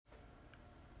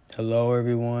Hello,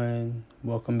 everyone.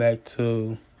 Welcome back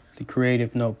to the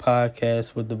Creative Note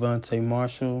Podcast with Devontae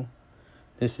Marshall.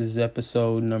 This is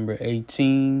episode number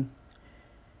 18,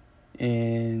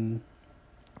 and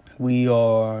we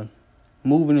are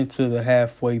moving into the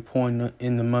halfway point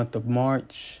in the month of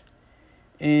March,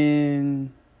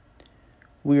 and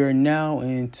we are now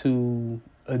into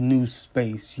a new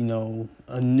space,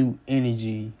 a new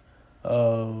energy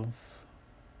of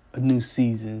a new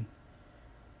season.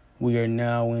 We are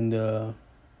now in the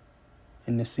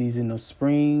season of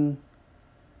spring.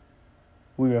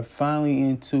 We can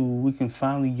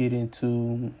finally get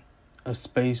into a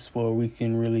space where we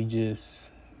can really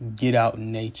just get out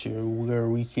in nature, where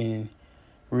we can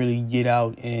really get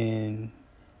out and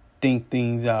think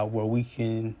things out, where we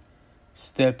can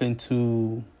step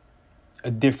into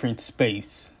a different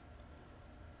space,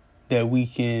 that we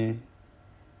can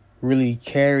really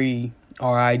carry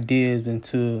our ideas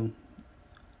into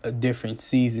a different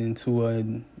season, to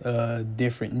a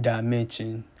different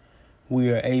dimension.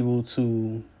 We are able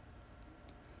to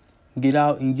get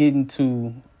out and get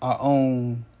into our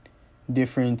own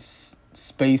different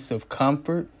space of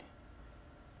comfort,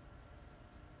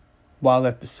 while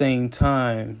at the same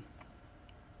time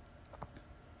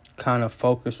kind of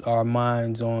focus our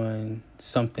minds on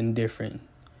something different,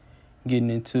 getting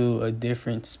into a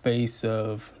different space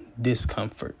of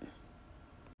discomfort.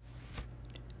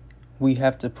 We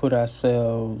have to put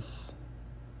ourselves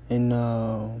in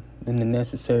the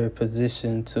necessary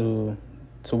position to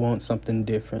want something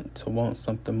different, to want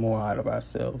something more out of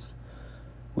ourselves.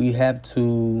 We have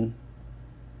to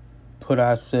put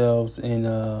ourselves in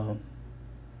a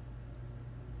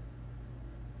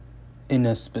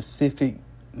specific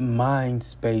mind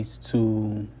space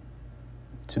to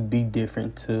be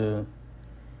different, to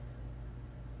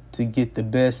get the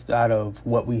best out of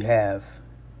what we have,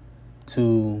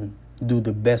 to do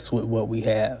the best with what we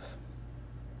have.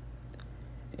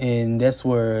 And that's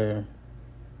where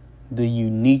the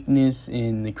uniqueness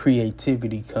and the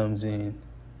creativity comes in.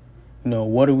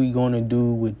 What are we going to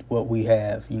do with what we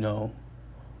have?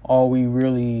 Are we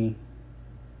really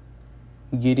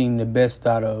getting the best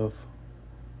out of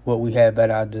what we have at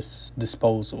our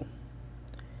disposal?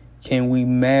 Can we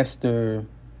master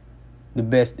the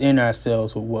best in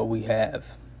ourselves with what we have?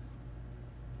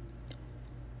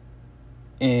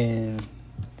 And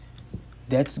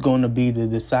that's going to be the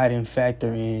deciding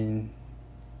factor in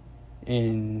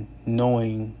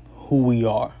knowing who we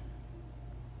are.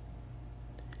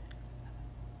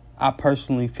 I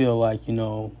personally feel like,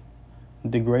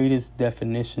 the greatest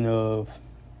definition of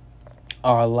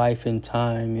our life and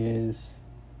time is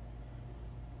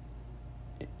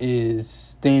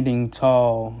standing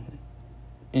tall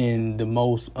in the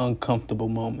most uncomfortable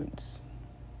moments.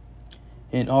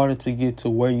 In order to get to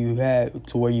where you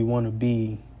want to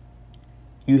be,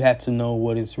 you have to know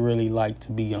what it's really like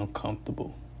to be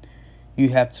uncomfortable. You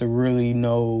have to really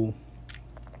know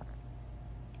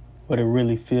what it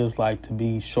really feels like to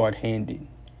be shorthanded.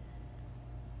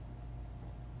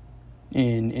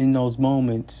 And in those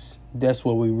moments, that's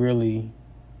where we really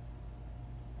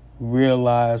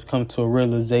realize, come to a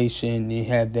realization, and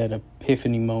have that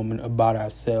epiphany moment about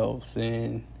ourselves.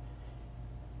 And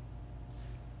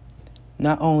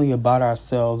not only about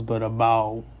ourselves, but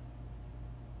about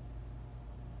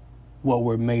what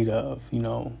we're made of,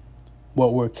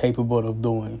 what we're capable of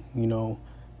doing.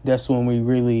 That's when we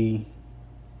really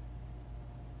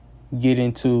get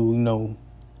into,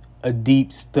 a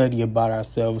deep study about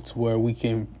ourselves, to where we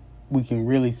can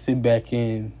really sit back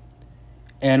and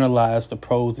analyze the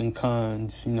pros and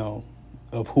cons,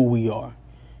 of who we are,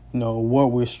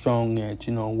 what we're strong at,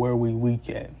 where we're weak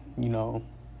at,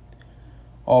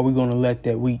 Are we going to let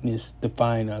that weakness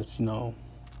define us,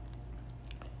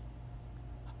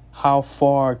 How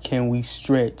far can we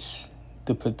stretch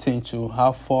the potential?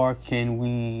 How far can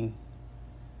we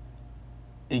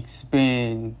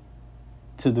expand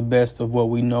to the best of what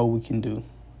we know we can do,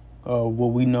 or what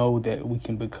we know that we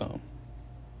can become?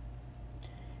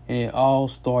 And it all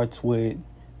starts with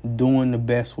doing the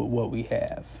best with what we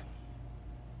have.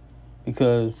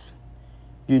 Because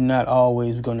you're not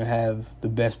always going to have the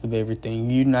best of everything.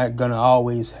 You're not going to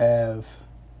always have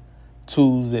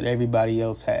tools that everybody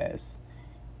else has.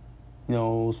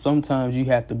 Sometimes you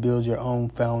have to build your own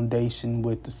foundation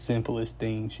with the simplest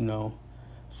things,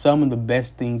 Some of the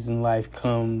best things in life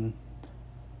come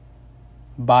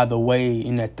by the way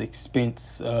and at the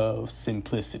expense of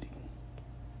simplicity.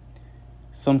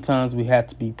 Sometimes we have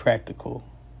to be practical,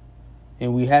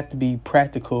 and we have to be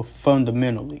practical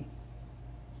fundamentally.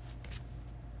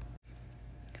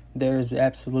 There is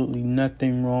absolutely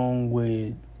nothing wrong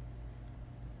with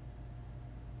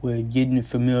with getting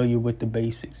familiar with the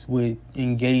basics, with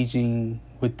engaging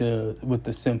with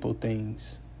the simple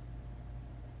things.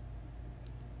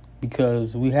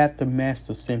 Because we have to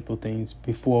master simple things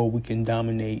before we can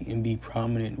dominate and be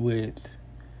prominent with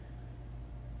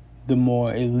the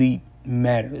more elite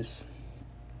matters.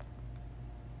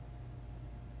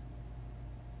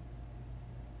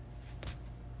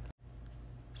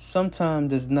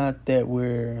 Sometimes it's not that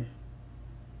we're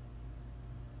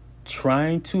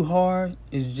trying too hard.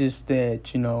 It's just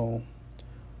that,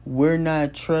 we're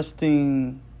not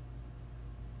trusting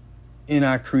in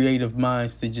our creative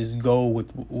minds to just go with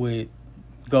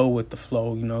the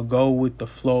flow, go with the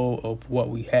flow of what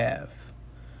we have.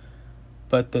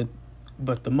 But the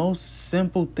most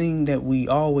simple thing that we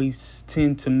always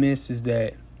tend to miss is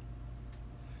that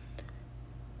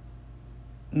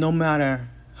no matter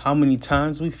how many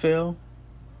times we fail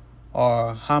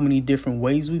or how many different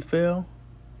ways we fail,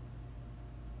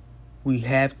 we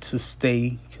have to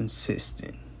stay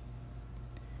consistent.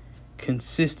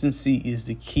 Consistency is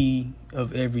the key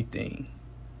of everything.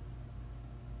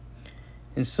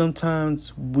 And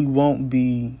sometimes we won't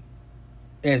be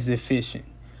as efficient,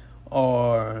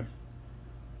 or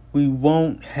we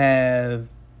won't have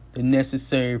the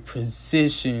necessary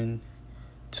precision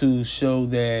to show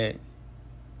that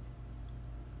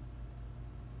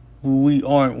we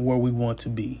aren't where we want to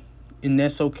be. And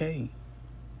that's okay.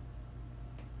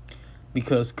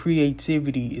 Because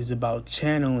creativity is about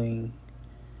channeling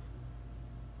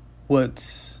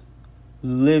what's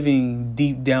living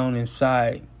deep down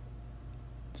inside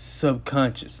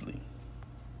subconsciously.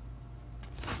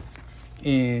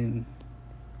 And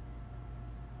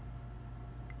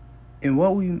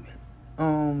what we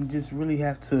just really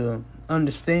have to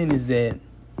understand is that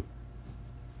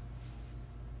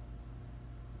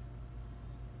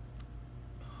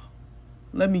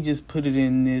let me just put it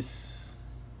in this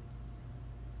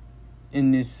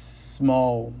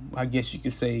small, I guess you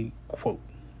could say, quote.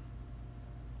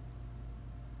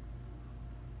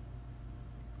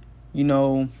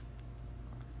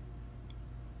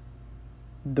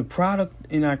 The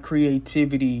product in our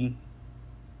creativity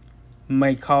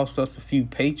may cost us a few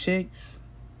paychecks,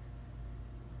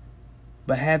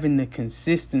 but having the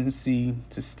consistency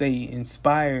to stay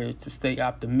inspired, to stay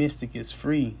optimistic is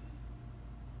free.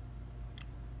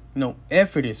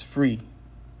 Effort is free.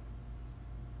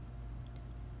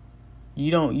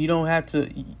 You don't have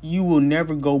to, you will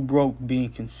never go broke being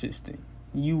consistent.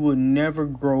 You will never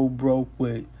grow broke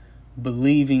with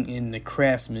believing in the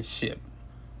craftsmanship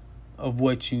of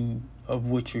what you're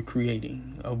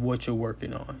creating, of what you're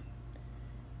working on.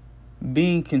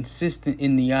 Being consistent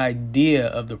in the idea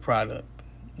of the product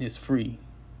is free.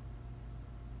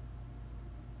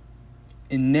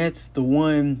 And that's the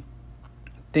one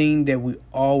thing that we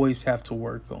always have to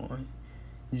work on.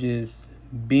 Just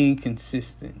being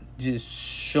consistent, just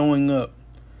showing up,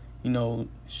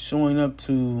 showing up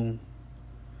to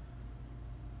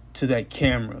that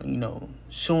camera,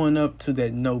 showing up to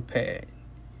that notepad,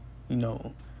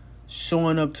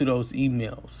 showing up to those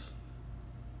emails.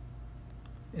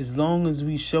 As long as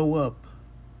we show up,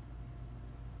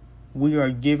 we are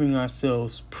giving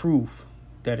ourselves proof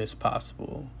that it's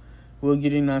possible. We are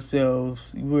giving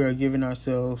ourselves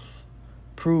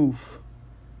proof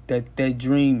that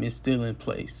dream is still in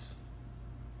place.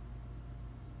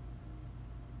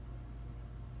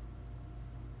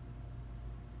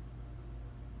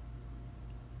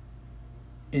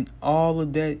 And all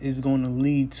of that is going to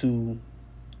lead to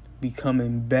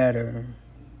becoming better,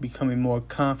 becoming more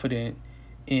confident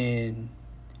in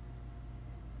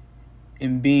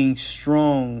being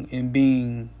strong and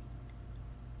being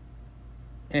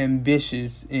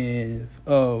ambitious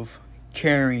of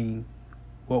carrying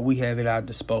what we have at our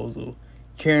disposal,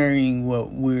 carrying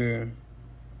what we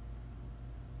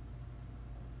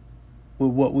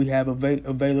have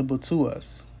available to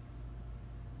us.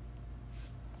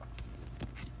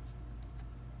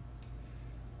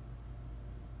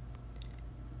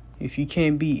 If you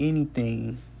can't be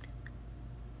anything,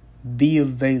 be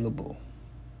available.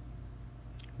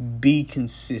 Be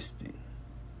consistent.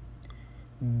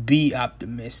 Be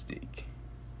optimistic.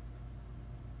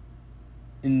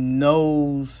 And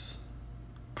those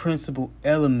principal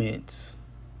elements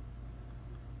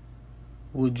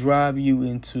will drive you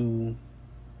into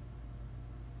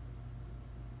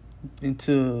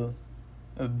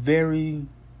a very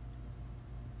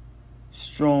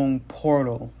strong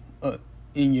portal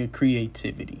in your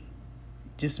creativity.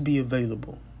 Just be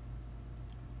available.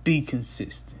 Be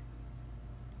consistent.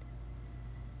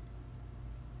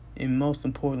 And most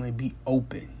importantly, be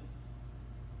open.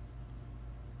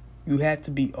 You have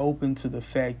to be open to the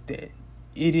fact that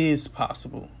it is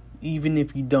possible. even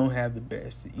if you don't have the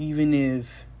best, even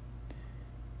if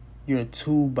your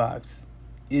toolbox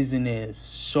isn't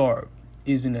as sharp,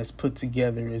 isn't as put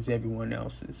together as everyone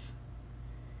else's.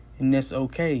 And that's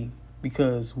okay,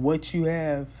 because what you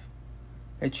have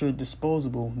at your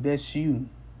disposal, that's you.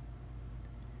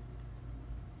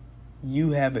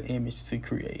 You have an image to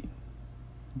create.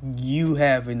 You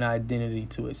have an identity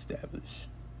to establish.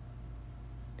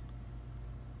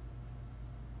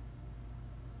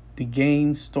 The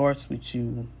game starts with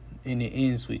you and it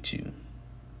ends with you.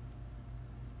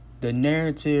 The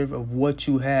narrative of what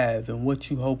you have and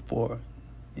what you hope for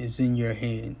is in your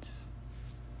hands.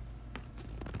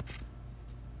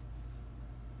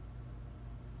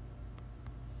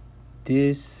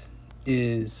 This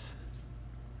is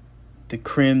the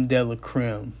creme de la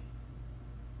creme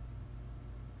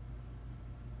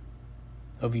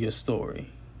of your story.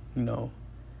 You know,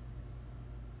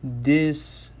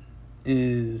 this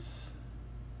is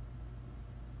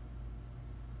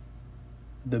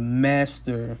the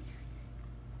master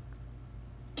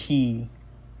key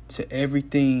to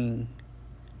everything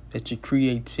that your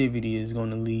creativity is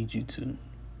going to lead you to.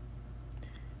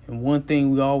 And one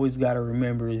thing we always got to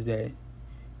remember is that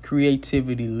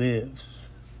creativity lives.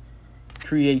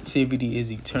 Creativity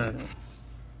is eternal.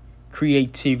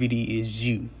 Creativity is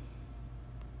you.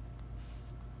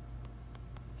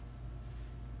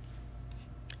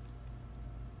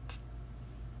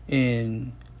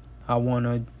 And I want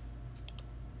to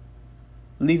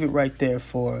leave it right there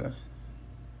for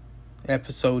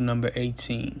episode number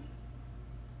 18.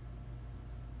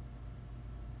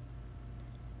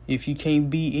 If you can't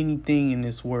be anything in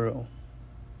this world,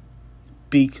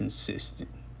 be consistent.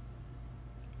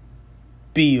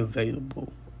 Be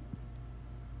available.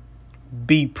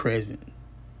 Be present.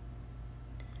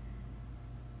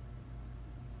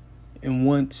 And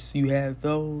once you have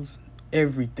those,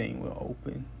 everything will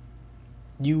open.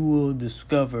 You will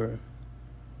discover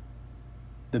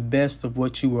the best of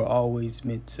what you were always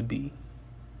meant to be.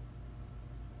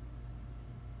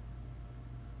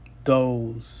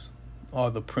 Those are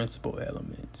the principal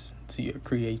elements to your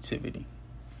creativity.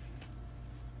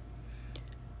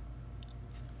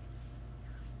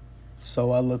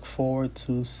 So I look forward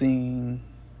to seeing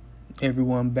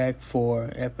everyone back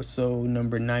for episode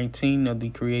number 19 of the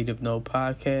Creative Note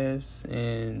Podcast.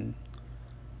 And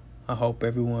I hope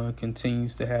everyone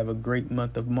continues to have a great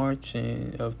month of March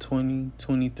of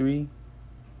 2023.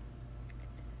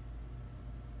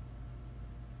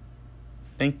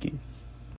 Thank you.